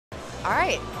All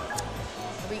right.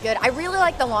 We good. I really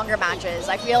like the longer matches.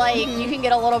 I feel like you can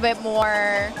get a little bit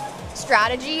more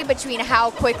strategy between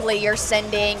how quickly you're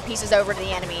sending pieces over to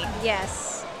the enemy.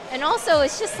 Yes. And also,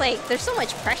 it's just like there's so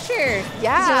much pressure.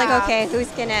 Yeah. You're like, okay, who's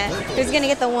gonna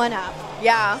get the one up?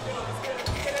 Yeah.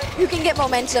 Who can get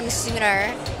momentum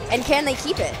sooner, and can they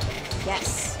keep it?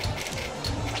 Yes.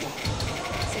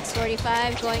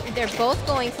 Sixfortyfive going. They're both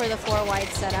going for the 4 wide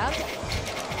setup.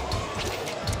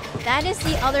 That is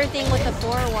the other thing with the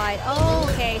 4 wide. Oh,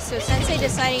 okay. So Sensei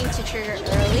deciding to trigger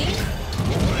early.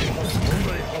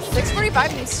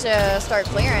 Sixfortyfive needs to start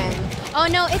clearing. Oh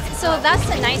no, so that's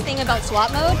the nice thing about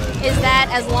swap mode is that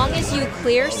as long as you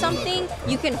clear something,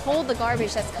 you can hold the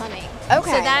garbage that's coming.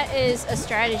 Okay. So that is a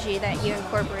strategy that you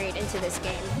incorporate into this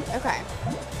game. Okay.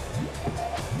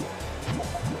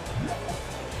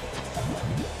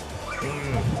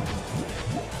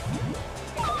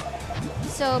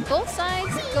 So both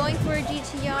sides going for a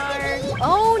GTR.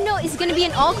 Oh no, it's gonna be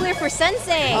an all clear for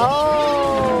Sensei.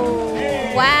 Oh.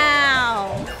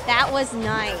 Wow, that was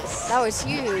nice. That was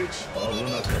huge.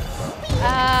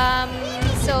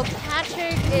 So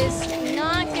Patrick is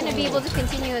not gonna be able to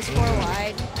continue his 4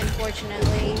 wide,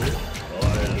 unfortunately.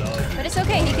 But it's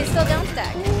okay, he can still down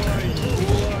stack.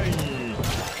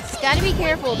 He's gotta be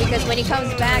careful because when he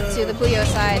comes back to the Puyo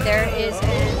side, there is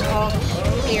an all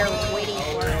clear waiting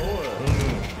for him.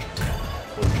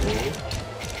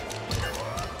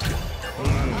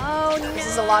 Oh no! This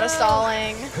is a lot of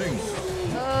stalling.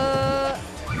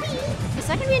 Is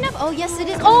that gonna be enough? Oh yes, it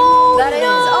is. Oh that is.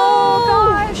 Oh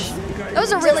gosh! That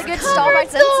was a really good stall by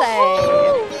Sensei.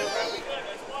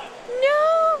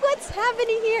 No, what's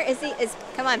happening here?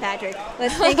 Come on, Patrick.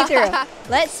 Let's think it through.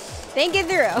 Let's think it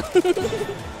through.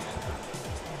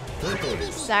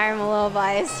 Sorry, I'm a little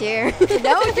biased here.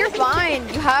 No, you're fine.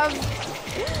 You have.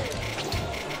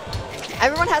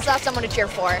 Everyone has to have someone to cheer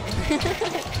for.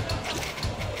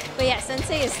 But yeah,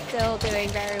 Sensei is still doing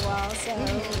very well, so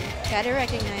gotta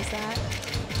recognize that.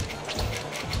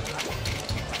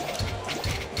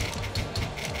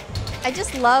 I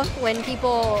just love when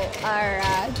people are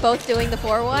both doing the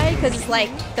 4 wide because it's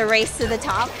like the race to the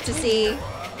top to see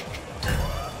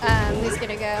who's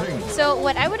gonna go. So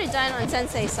what I would have done on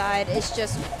Sensei's side is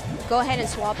just go ahead and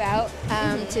swap out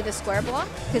to the square block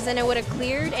because then it would have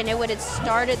cleared and it would have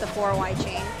started the 4 wide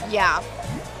chain. Yeah.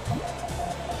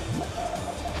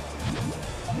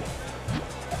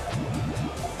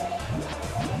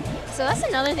 So that's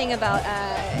another thing about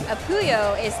a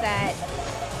Puyo is that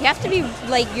you have to be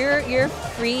like your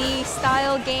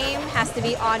freestyle game has to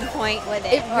be on point with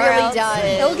it. It really does.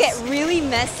 It'll get really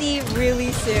messy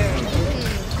really soon.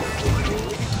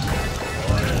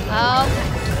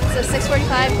 So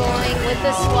Sixfortyfive going with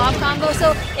the swap combo.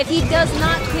 So if he does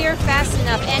not clear fast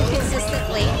enough and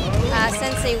consistently,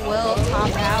 Sensei will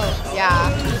top out.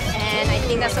 Yeah. And I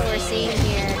think that's what we're seeing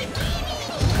here.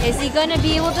 Is he going to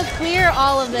be able to clear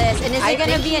all of this? And is it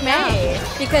going to be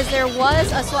enough? Because there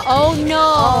was a swap. Oh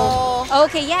no. Oh.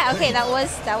 Okay, yeah, okay, that was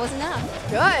enough.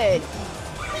 Good.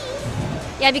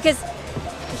 Yeah, because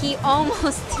he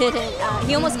almost didn't.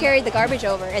 He almost carried the garbage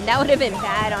over, and that would have been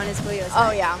bad on his Puyo side.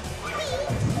 Oh yeah.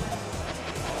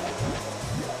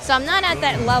 So I'm not at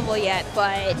that level yet,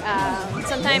 but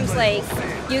sometimes like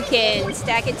you can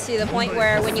stack it to the point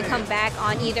where when you come back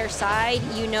on either side,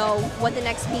 you know what the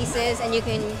next piece is, and you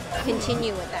can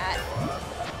continue with that.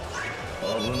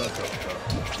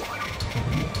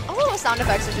 All the sound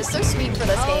effects are just so sweet for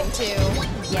this game too.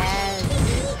 Yes.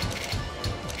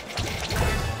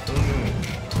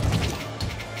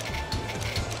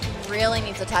 Really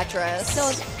needs a Tetris.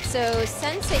 So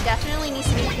Sensei definitely needs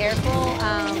to be careful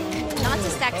not to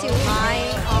stack too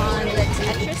high on the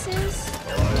Tetrises.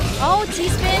 Oh,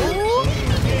 T-spin.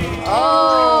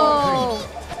 Oh.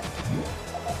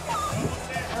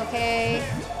 Okay.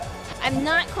 I'm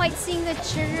not quite seeing the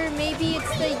trigger. Maybe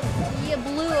it's the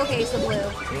blue. Okay, it's the blue.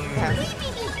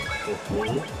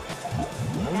 Okay.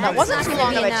 That wasn't too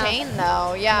long of a chain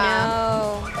though. Yeah.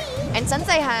 No. And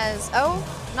Sensei has. Oh,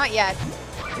 not yet.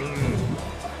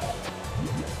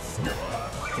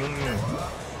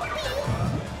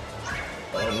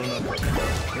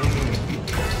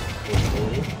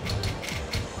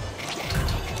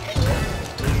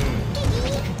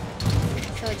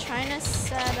 So trying to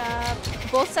set up.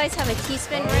 Both sides have a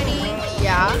T-spin ready.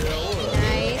 Yeah.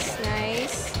 Nice,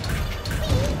 nice.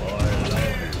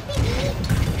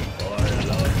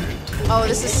 Oh,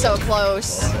 this is so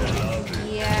close.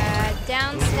 Yeah,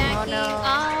 down stacking. Oh, no.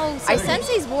 Oh, so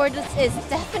Sensei's board is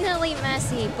definitely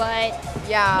messy, but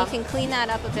yeah, he can clean that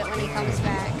up a bit when he comes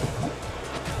back.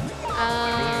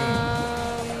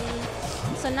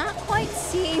 So not quite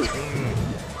seeing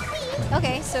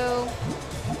Okay, so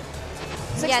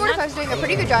 645's doing a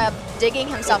pretty good job digging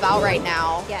himself out right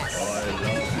now. yes.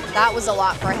 That was a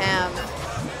lot for him.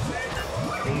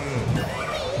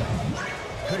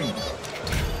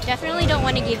 Definitely don't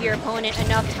want to give your opponent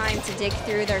enough time to dig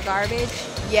through their garbage.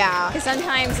 Yeah. Because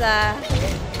sometimes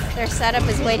their setup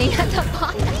is waiting at the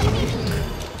bottom.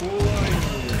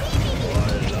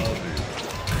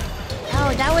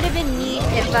 Oh, that would have been neat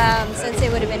if Sensei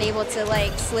would have been able to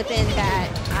like slip in that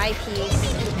eyepiece.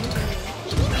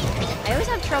 I always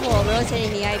have trouble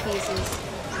rotating the eyepieces.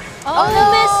 Oh, the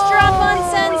missed drop on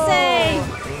Sensei!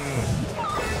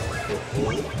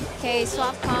 Okay,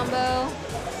 swap combo.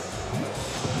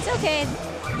 It's okay.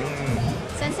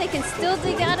 Sensei can still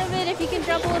dig out of it if he can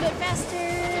drop a little bit faster.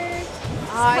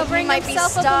 Covering he might be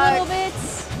himself stuck. up a little bit.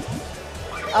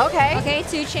 Okay. Okay,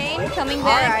 2 chain coming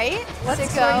back. All right, let's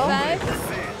 645. go.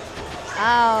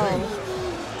 Oh.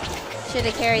 Should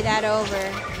have carried that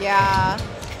over. Yeah.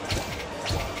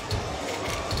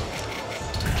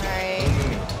 All right.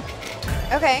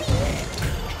 Okay.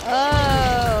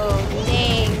 Oh,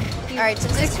 dang. All right,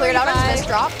 Sensei's cleared out his missed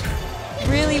drop.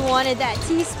 Really wanted that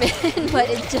T-spin, but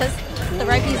it just, the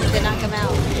right pieces did not come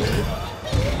out.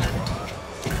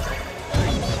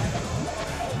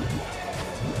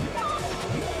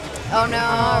 Oh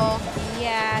no.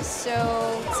 Yeah,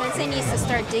 so Sensei needs to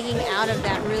start digging out of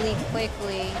that really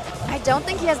quickly. I don't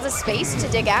think he has the space to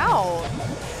dig out.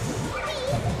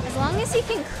 As long as he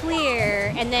can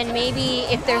clear, and then maybe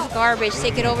if there's garbage,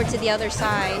 take it over to the other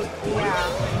side.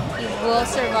 Yeah. He will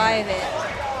survive it.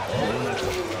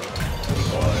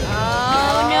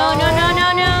 Oh, no, no, no,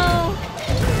 no, no.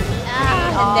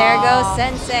 Ah, and there goes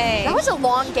Sensei. That was a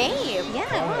long game.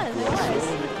 Yeah, it was.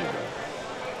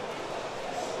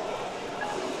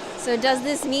 So does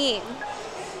this mean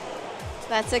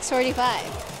that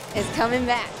 645 is coming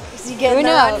back? Is he getting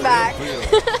the run back?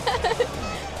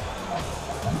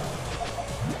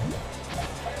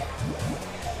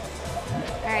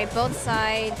 All right, both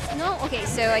sides. No, okay,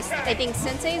 so I think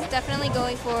Sensei is definitely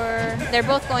going for, they're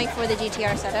both going for the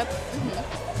GTR setup.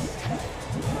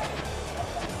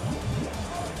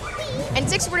 And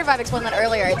 645 explained that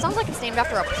earlier. It sounds like it's named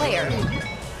after a player.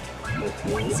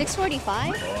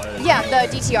 645? Yeah, the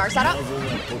DTR setup.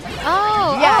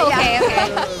 Oh, yeah, oh, yeah. okay, okay.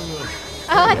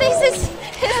 Oh, I think his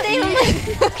name, I'm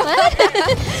like,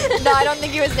 what? No, I don't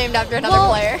think he was named after another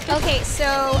player. Okay, so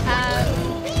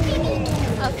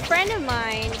a friend of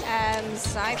mine,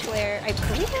 Cyplayer, I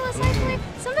believe it was Cyplayer,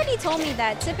 somebody told me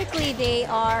that typically they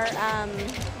are,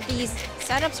 these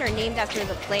setups are named after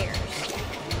the players.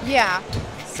 Yeah.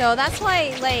 So that's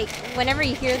why, like, whenever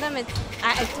you hear them, it's,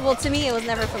 well, to me, it was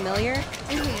never familiar.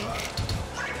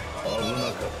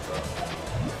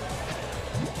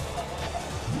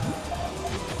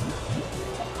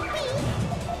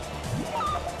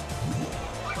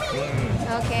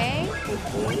 Okay.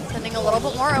 Sending a little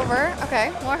bit more over.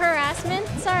 Okay. More harassment.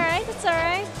 It's all right. It's all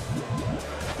right.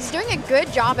 He's doing a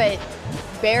good job at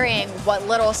burying what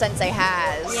little Sensei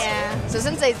has. Yeah. So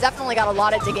Sensei's definitely got a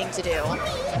lot of digging to do.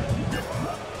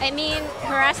 I mean,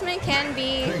 harassment can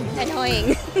be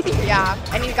annoying. Yeah,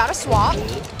 and you got to swap.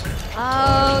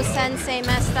 Oh, Sensei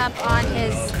messed up on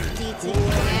his DT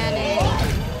cannon.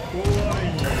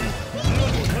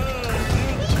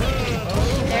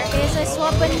 There is a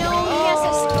swap, but no, he has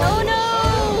a... Oh, no!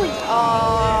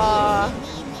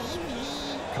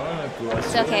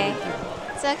 It's okay.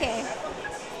 It's okay.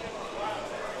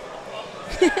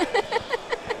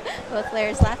 Both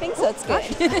players laughing, so it's good.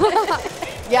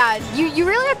 Yeah, you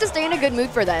really have to stay in a good mood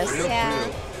for this. Yeah.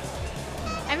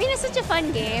 I mean, it's such a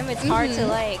fun game. It's hard to,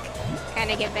 like,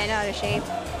 kind of get bent out of shape.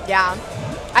 Yeah.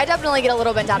 I definitely get a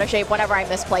little bent out of shape whenever I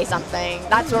misplay something.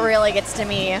 That's what really gets to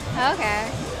me. Okay.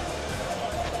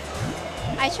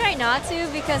 I try not to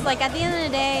because, like, at the end of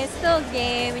the day, it's still a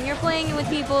game, and you're playing it with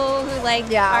people who,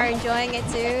 like, are enjoying it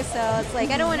too. So it's like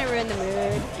I don't want to ruin the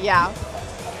mood. Yeah.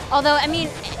 Although, I mean,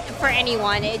 for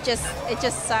anyone, it just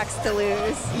sucks to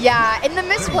lose. Yeah, in the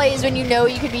misplays when you know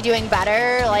you could be doing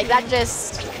better, like that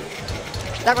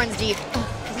runs deep.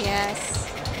 Yes.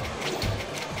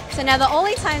 So now the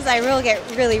only times I really get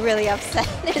really upset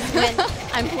is when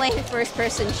I'm playing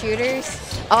first-person shooters.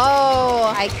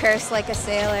 Oh. I curse like a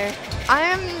sailor.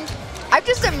 I've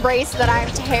just embraced that I'm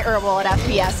terrible at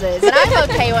FPSs, and I'm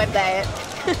okay with it.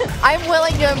 I'm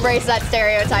willing to embrace that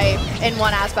stereotype in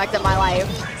one aspect of my life.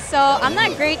 So I'm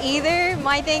not great either.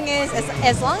 My thing is,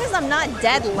 as long as I'm not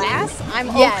dead last, I'm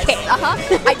yes. okay.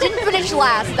 I didn't finish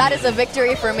last. That is a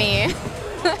victory for me.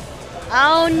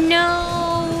 Oh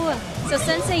no! So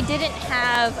Sensei didn't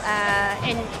have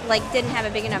didn't have a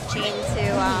big enough chain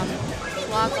to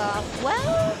block off.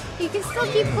 Well, you can still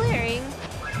keep clearing.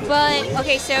 But,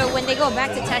 okay, so when they go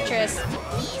back to Tetris,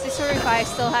 Sixfortyfive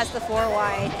still has the 4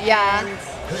 wide. Yeah.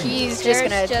 And He's just there's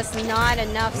gonna. just not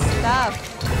enough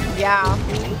stuff Yeah.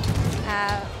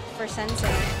 for Sensei.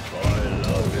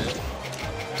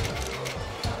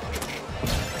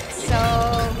 So,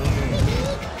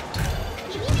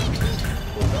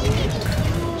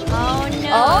 oh no!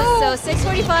 Oh. So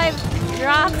Sixfortyfive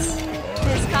dropped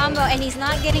his combo, and he's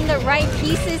not getting the right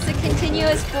pieces to continue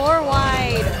his 4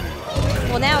 wide.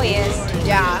 Well, now he is.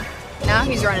 Yeah. Now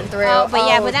he's running through. Oh, but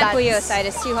yeah, but that that's- Puyo side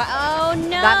is too high. Oh no!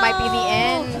 That might be the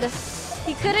end.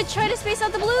 He could have tried to space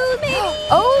out the blue, maybe.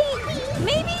 Oh.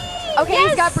 Maybe. Okay, Yes.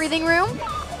 he's got breathing room.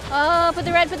 Oh, put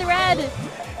the red, put the red.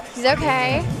 He's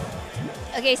okay.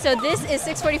 Okay, so this is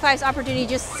Sixfortyfive's opportunity.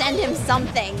 Just send him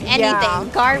something, anything, Yeah.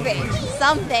 garbage,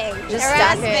 something, Just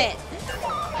stack harassment.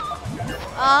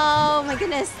 Oh my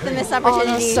goodness, the missed Oh,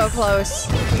 opportunities. that's so close.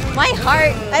 My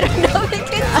heart, I don't know if it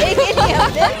can take any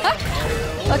of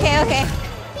this. Okay, okay.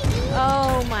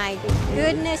 Oh my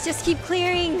goodness, just keep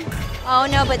clearing. Oh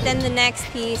no, but then the next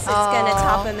piece is gonna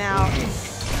top him out.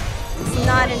 It's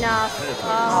not enough.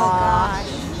 Oh gosh.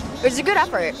 It was a good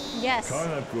effort. Yes,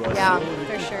 Yeah.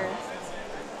 for sure.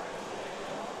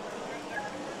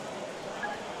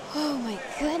 Oh my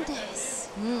goodness.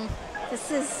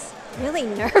 This is really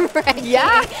nerve-wracking.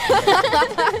 Yeah.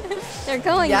 They're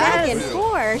going back and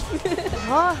forth.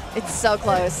 It's so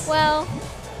close. Well,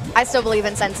 I still believe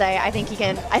in Sensei. I think he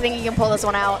can pull this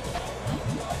one out.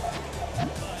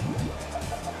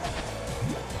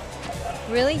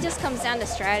 really just comes down to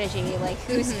strategy, like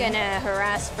who's gonna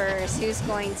harass first, who's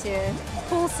going to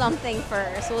pull something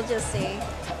first. We'll just see.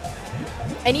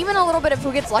 And even a little bit of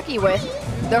who gets lucky with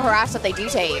the harass that they do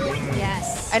take,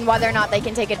 Yes. and whether or not they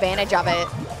can take advantage of it.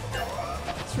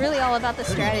 It's really all about the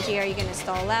strategy. Are you going to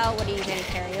stall out? What are you going to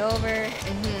carry over?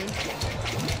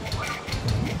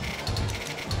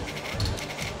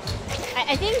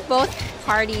 I think both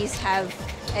parties have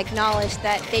acknowledged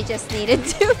that they just needed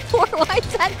 2 4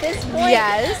 wides at this point.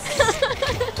 Yes.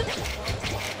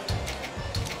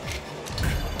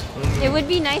 It would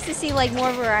be nice to see like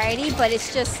more variety, but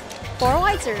it's just 4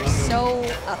 wides are so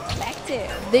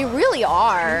effective. They really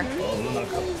are.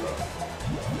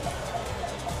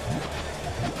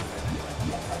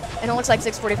 And it looks like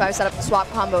Sixfortyfive set up the swap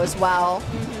combo as well.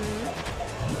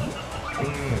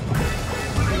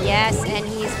 Yes, and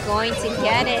he's going to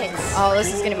get it. Oh,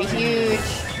 this is going to be huge.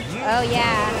 Oh,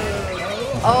 yeah.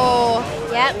 Oh.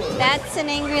 Yep, that's an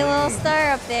angry little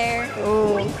star up there.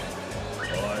 Ooh.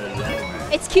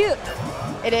 It's cute,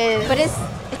 It is. but it's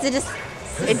a just.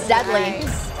 It's deadly.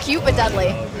 Nice. Cute but deadly.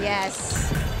 Yes.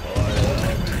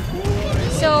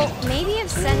 So maybe if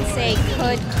Sensei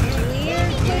could clear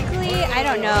quickly, I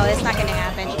don't know. It's not going to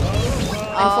happen.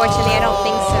 Unfortunately, I don't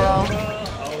think so.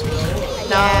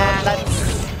 No, Yeah. that's...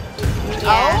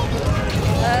 Yeah.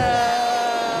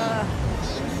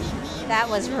 That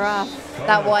was rough.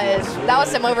 That was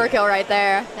some overkill right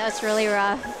there. That was really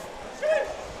rough.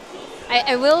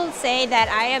 I will say that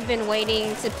I have been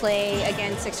waiting to play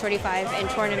against Sixfortyfive in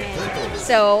tournament,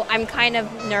 so I'm kind of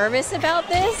nervous about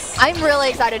this. I'm really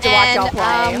excited to watch y'all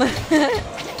play.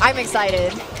 I'm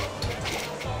excited.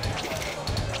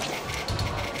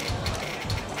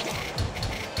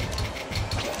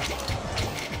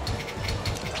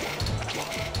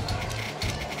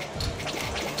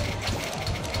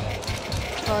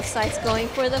 Both sides going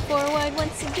for the 4 wide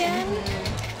once again.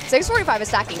 645 is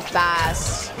stacking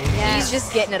fast. Yes. He's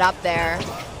just getting it up there.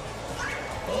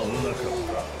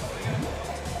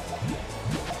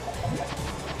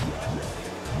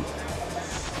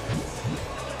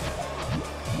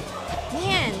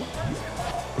 Man,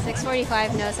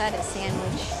 645 knows how to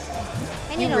sandwich.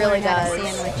 I He need to really learn how to does.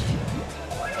 sandwich.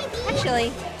 Actually,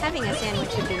 having a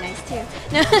sandwich would be nice too.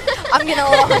 No. I'm getting a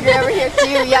little hungry over here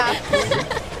too, yeah.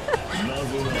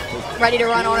 Ready to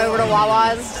run on over to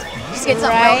Wawa's. Just get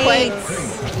something real quick.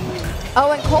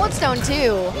 Oh, and Cold Stone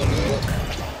too.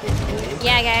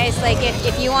 Yeah, guys, like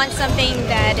if you want something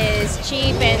that is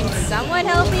cheap and somewhat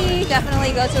healthy,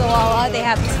 definitely go to the Wawa. They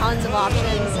have tons of options.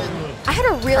 And I had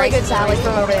a really good salad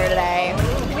from over there today.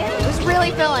 yeah. It was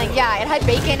really filling. Yeah, it had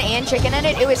bacon and chicken in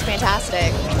it. It was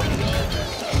fantastic.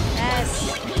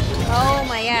 Yes. Oh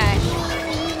my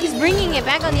gosh. He's bringing it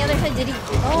back on the other side. Did he?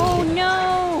 Oh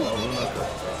no.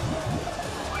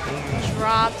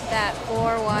 Dropped that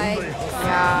 4 wide.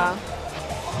 Yeah.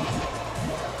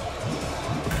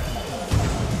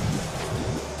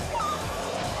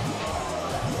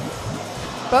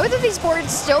 Both of these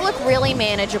boards still look really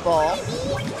manageable.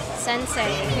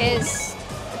 Sensei is.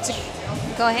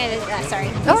 Go ahead. Sorry.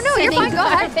 Oh no, you're Sitting fine. Go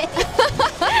ahead.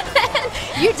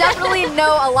 You definitely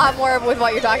know a lot more with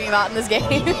what you're talking about in this game.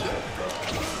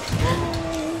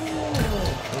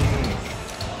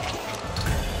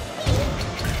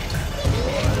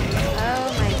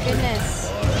 Oh my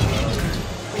goodness.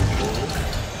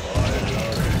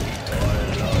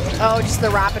 Oh, just the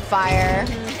rapid fire.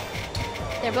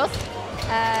 They're both,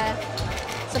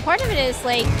 so part of it is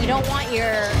like you don't want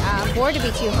your board to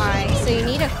be too high, so you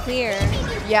need a clear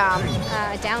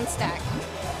down stack.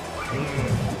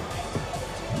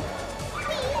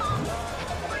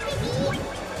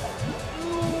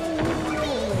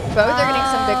 Both are getting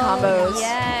some good combos.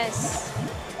 Yes.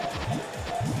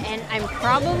 And I'm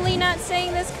probably not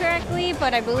saying this correctly,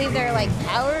 but I believe they're like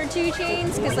power 2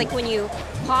 chains, because like when you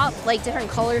pop like different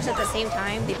colors at the same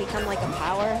time, they become like a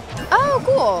power. Oh,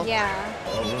 cool. Yeah.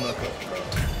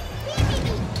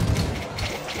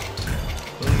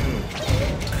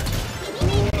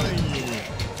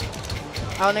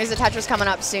 Oh, and there's a Tetris coming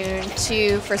up soon,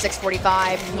 too, for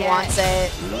 645. He wants it.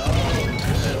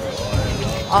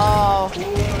 Oh.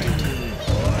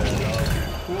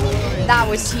 That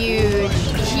was huge.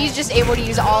 He's just able to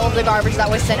use all of the garbage that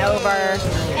was sent over.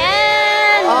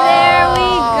 And there we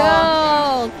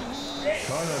go.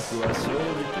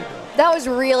 That was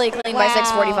really clean by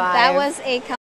 645. That was a